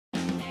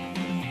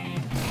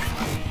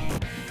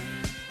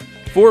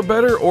For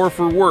better or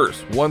for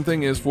worse, one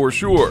thing is for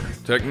sure,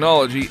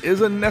 technology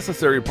is a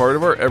necessary part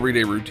of our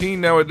everyday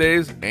routine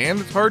nowadays, and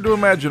it's hard to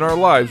imagine our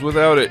lives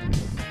without it.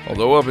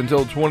 Although up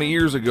until 20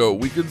 years ago,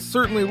 we could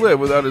certainly live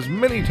without as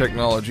many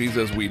technologies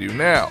as we do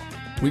now.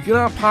 We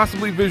cannot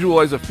possibly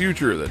visualize a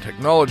future that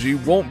technology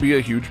won't be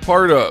a huge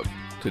part of.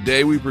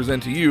 Today we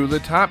present to you the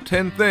top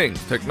 10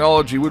 things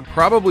technology would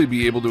probably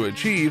be able to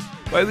achieve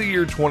by the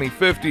year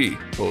 2050,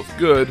 both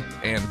good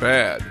and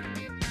bad.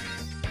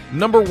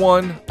 Number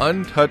 1.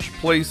 Untouched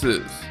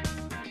places.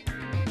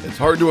 It's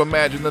hard to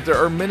imagine that there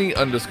are many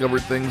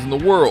undiscovered things in the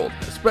world,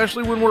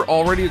 especially when we're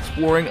already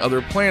exploring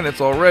other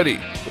planets already.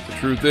 But the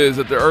truth is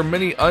that there are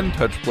many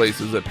untouched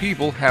places that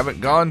people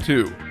haven't gone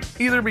to,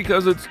 either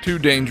because it's too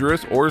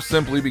dangerous or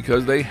simply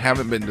because they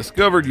haven't been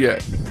discovered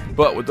yet.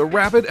 But with the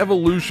rapid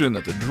evolution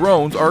that the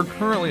drones are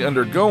currently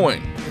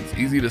undergoing, it's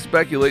easy to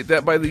speculate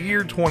that by the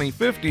year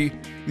 2050,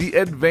 the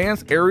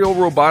advanced aerial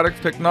robotics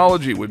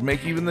technology would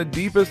make even the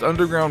deepest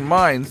underground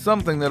mines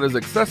something that is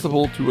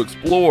accessible to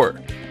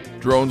explore.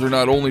 Drones are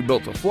not only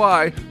built to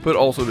fly, but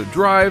also to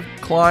drive,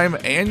 climb,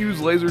 and use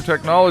laser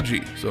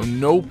technology, so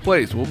no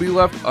place will be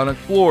left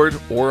unexplored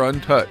or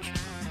untouched.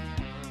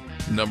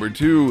 Number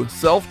 2.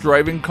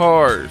 Self-driving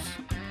cars.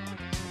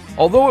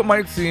 Although it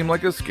might seem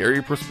like a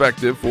scary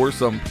perspective for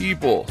some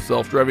people,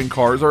 self-driving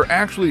cars are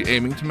actually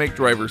aiming to make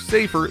drivers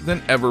safer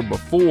than ever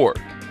before.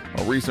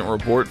 A recent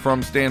report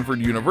from Stanford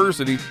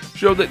University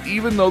showed that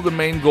even though the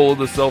main goal of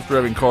the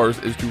self-driving cars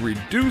is to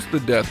reduce the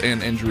death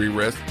and injury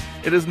risk,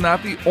 it is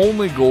not the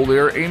only goal they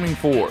are aiming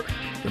for.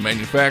 The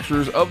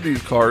manufacturers of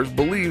these cars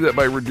believe that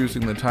by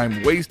reducing the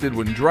time wasted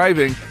when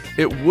driving,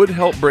 it would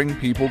help bring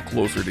people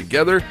closer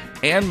together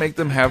and make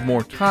them have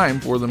more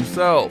time for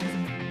themselves.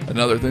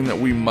 Another thing that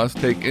we must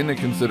take into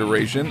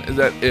consideration is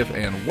that if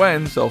and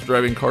when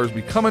self-driving cars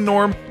become a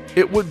norm,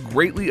 it would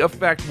greatly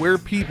affect where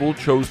people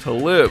chose to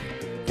live.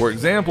 For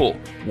example,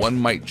 one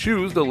might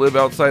choose to live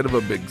outside of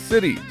a big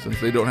city, since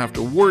they don't have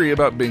to worry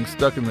about being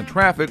stuck in the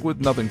traffic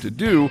with nothing to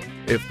do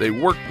if they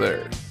work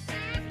there.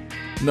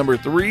 Number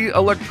 3.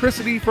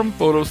 Electricity from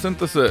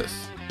photosynthesis.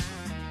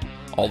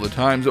 All the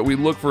times that we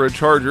look for a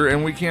charger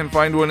and we can't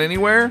find one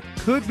anywhere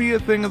could be a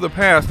thing of the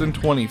past in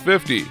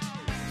 2050.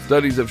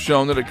 Studies have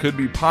shown that it could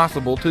be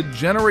possible to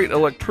generate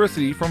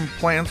electricity from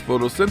plants'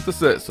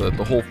 photosynthesis so that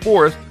the whole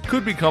forest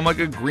could become like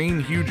a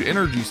green huge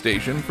energy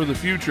station for the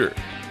future.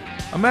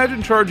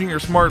 Imagine charging your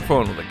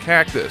smartphone with a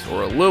cactus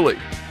or a lily.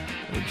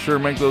 It would sure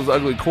make those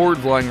ugly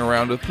cords lying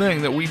around a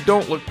thing that we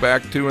don't look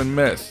back to and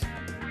miss.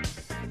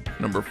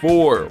 Number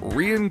 4.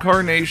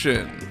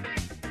 Reincarnation.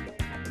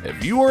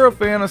 If you are a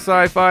fan of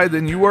sci-fi,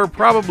 then you are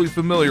probably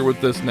familiar with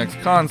this next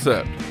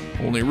concept.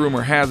 Only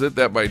rumor has it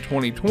that by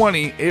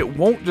 2020, it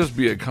won't just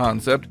be a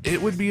concept,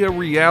 it would be a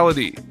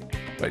reality.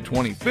 By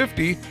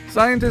 2050,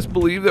 scientists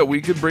believe that we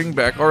could bring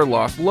back our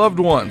lost loved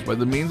ones by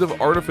the means of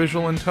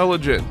artificial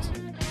intelligence.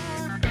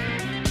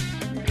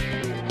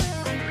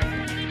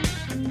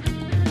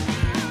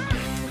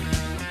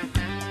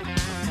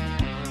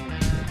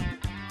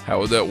 How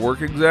would that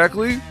work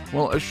exactly?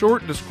 Well, a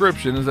short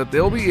description is that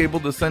they'll be able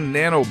to send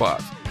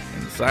nanobots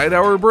inside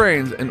our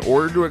brains in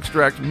order to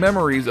extract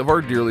memories of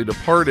our dearly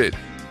departed.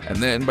 And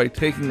then, by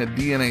taking a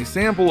DNA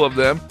sample of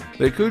them,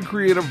 they could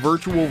create a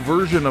virtual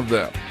version of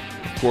them.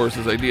 Of course,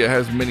 this idea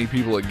has many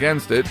people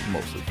against it,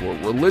 mostly for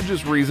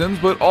religious reasons,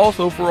 but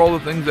also for all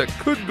the things that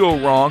could go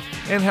wrong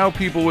and how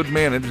people would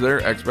manage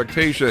their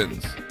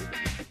expectations.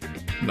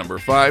 Number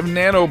 5.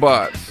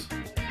 Nanobots.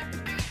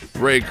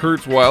 Ray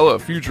Kurzweil, a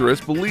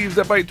futurist, believes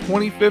that by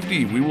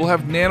 2050 we will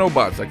have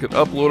nanobots that could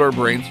upload our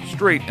brains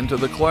straight into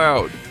the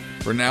cloud.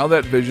 For now,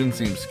 that vision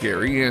seems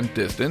scary and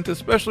distant,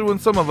 especially when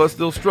some of us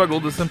still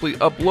struggle to simply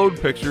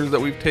upload pictures that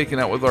we've taken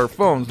out with our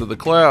phones to the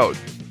cloud.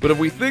 But if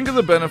we think of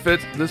the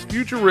benefits, this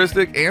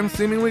futuristic and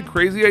seemingly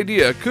crazy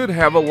idea could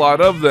have a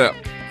lot of them.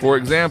 For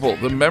example,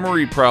 the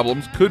memory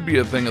problems could be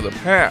a thing of the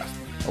past,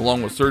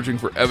 along with searching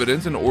for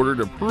evidence in order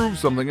to prove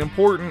something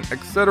important,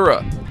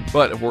 etc.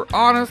 But if we're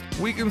honest,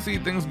 we can see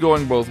things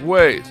going both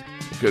ways.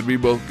 It could be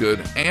both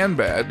good and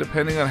bad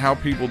depending on how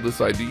people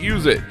decide to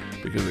use it,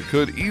 because it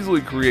could easily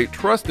create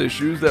trust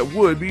issues that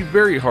would be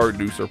very hard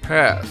to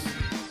surpass.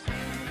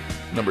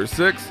 Number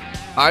 6.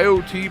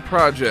 IoT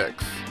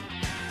projects.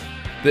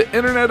 The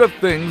Internet of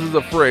Things is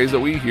a phrase that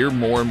we hear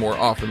more and more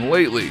often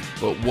lately,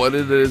 but what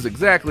it is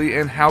exactly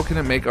and how can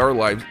it make our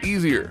lives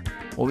easier?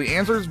 Well, the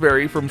answers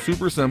vary from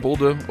super simple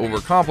to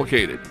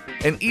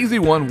overcomplicated. An easy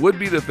one would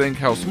be to think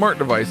how smart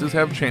devices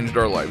have changed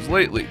our lives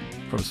lately.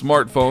 From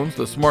smartphones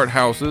to smart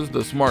houses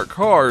to smart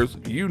cars,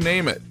 you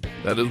name it.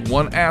 That is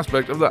one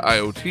aspect of the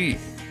IoT.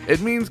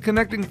 It means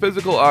connecting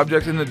physical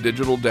objects into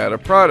digital data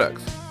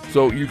products.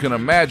 So you can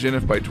imagine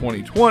if by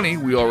 2020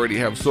 we already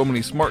have so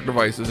many smart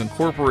devices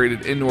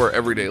incorporated into our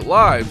everyday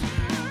lives,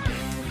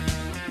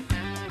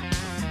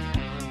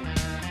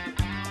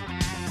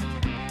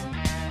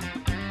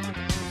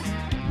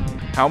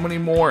 how many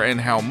more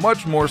and how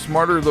much more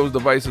smarter those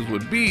devices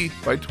would be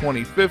by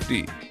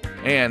 2050.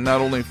 And not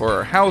only for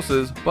our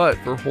houses, but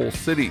for whole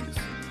cities.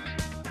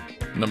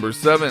 Number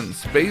 7.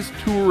 Space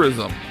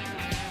tourism.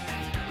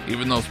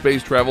 Even though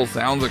space travel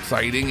sounds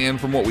exciting and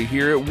from what we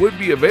hear it would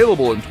be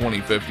available in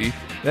 2050,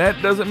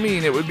 that doesn't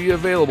mean it would be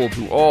available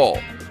to all.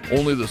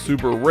 Only the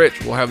super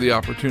rich will have the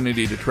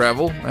opportunity to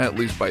travel, at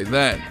least by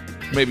then.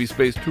 Maybe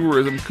space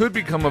tourism could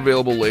become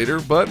available later,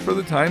 but for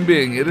the time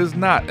being it is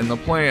not in the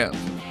plans.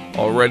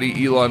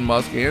 Already Elon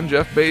Musk and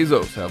Jeff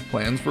Bezos have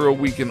plans for a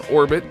week in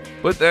orbit,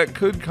 but that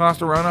could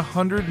cost around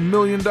 $100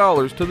 million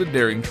to the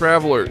daring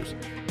travelers.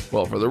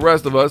 Well, for the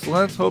rest of us,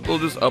 let's hope they'll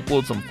just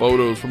upload some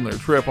photos from their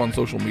trip on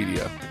social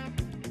media.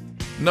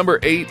 Number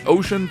 8.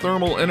 Ocean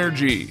thermal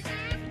energy.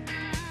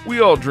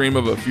 We all dream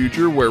of a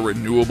future where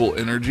renewable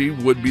energy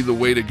would be the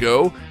way to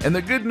go, and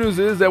the good news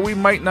is that we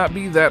might not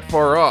be that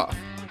far off.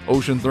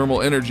 Ocean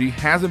thermal energy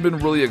hasn't been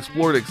really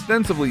explored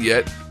extensively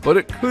yet, but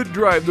it could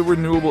drive the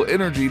renewable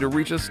energy to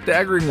reach a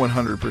staggering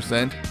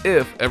 100%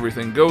 if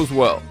everything goes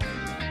well.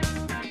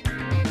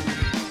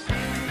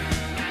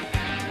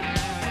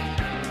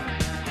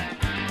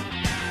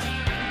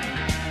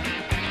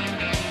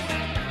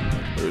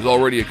 There's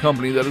already a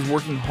company that is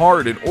working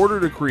hard in order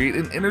to create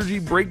an energy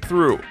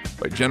breakthrough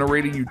by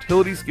generating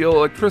utility-scale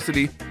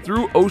electricity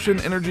through ocean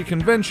energy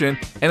convention,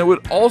 and it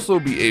would also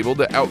be able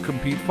to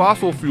outcompete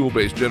fossil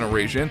fuel-based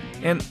generation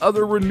and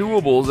other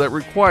renewables that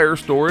require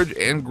storage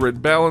and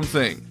grid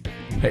balancing.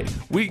 Hey,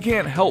 we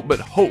can't help but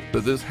hope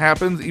that this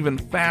happens even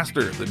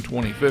faster than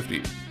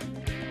 2050.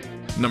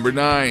 Number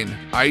 9.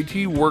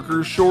 IT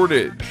worker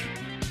shortage.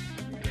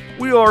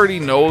 We already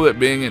know that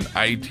being an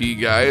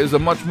IT guy is a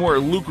much more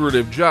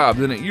lucrative job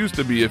than it used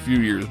to be a few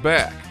years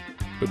back.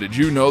 But did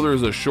you know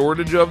there's a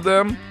shortage of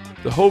them?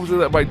 The hopes are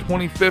that by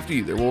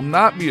 2050 there will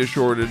not be a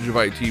shortage of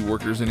IT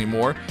workers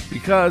anymore,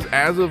 because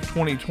as of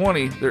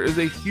 2020 there is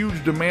a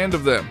huge demand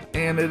of them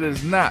and it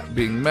is not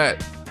being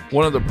met.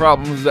 One of the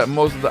problems is that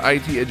most of the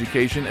IT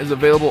education is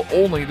available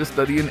only to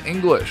study in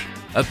English,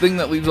 a thing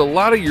that leaves a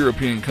lot of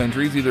European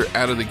countries either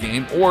out of the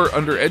game or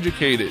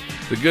undereducated.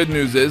 The good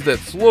news is that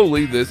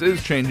slowly this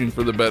is changing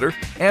for the better,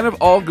 and if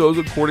all goes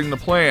according to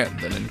plan,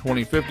 then in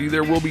 2050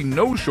 there will be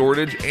no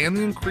shortage and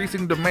the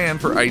increasing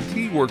demand for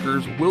IT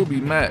workers will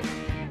be met.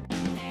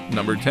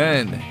 Number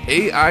 10.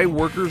 AI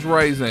workers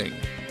rising.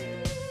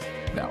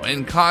 Now,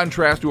 in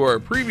contrast to our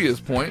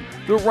previous point,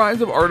 the rise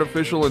of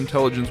artificial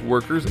intelligence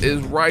workers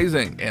is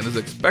rising and is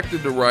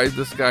expected to rise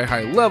to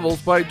sky-high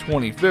levels by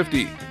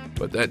 2050.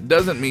 But that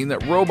doesn't mean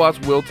that robots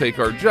will take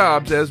our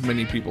jobs as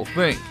many people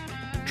think.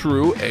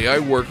 True, AI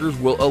workers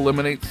will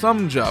eliminate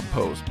some job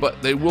posts,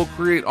 but they will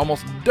create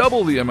almost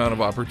double the amount of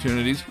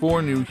opportunities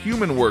for new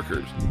human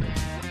workers.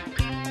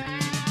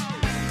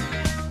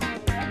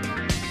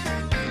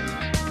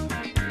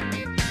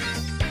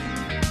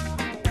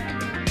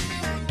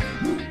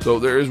 So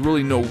there is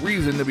really no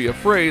reason to be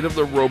afraid of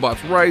the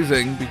robots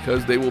rising,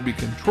 because they will be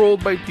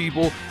controlled by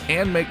people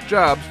and make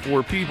jobs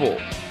for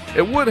people.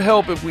 It would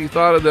help if we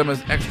thought of them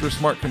as extra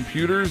smart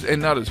computers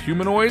and not as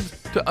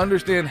humanoids to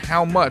understand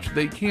how much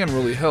they can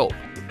really help.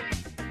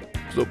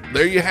 So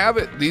there you have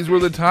it. These were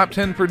the top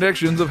 10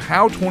 predictions of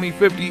how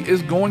 2050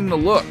 is going to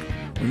look.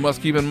 We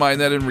must keep in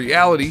mind that in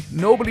reality,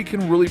 nobody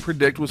can really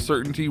predict with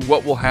certainty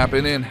what will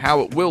happen and how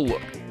it will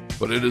look.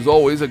 But it is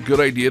always a good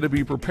idea to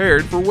be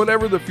prepared for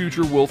whatever the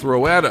future will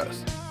throw at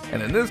us.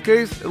 And in this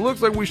case, it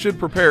looks like we should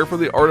prepare for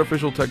the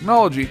artificial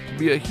technology to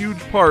be a huge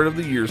part of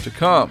the years to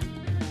come.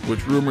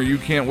 Which rumor you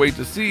can't wait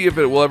to see if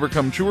it will ever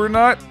come true or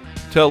not?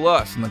 Tell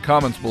us in the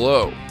comments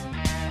below.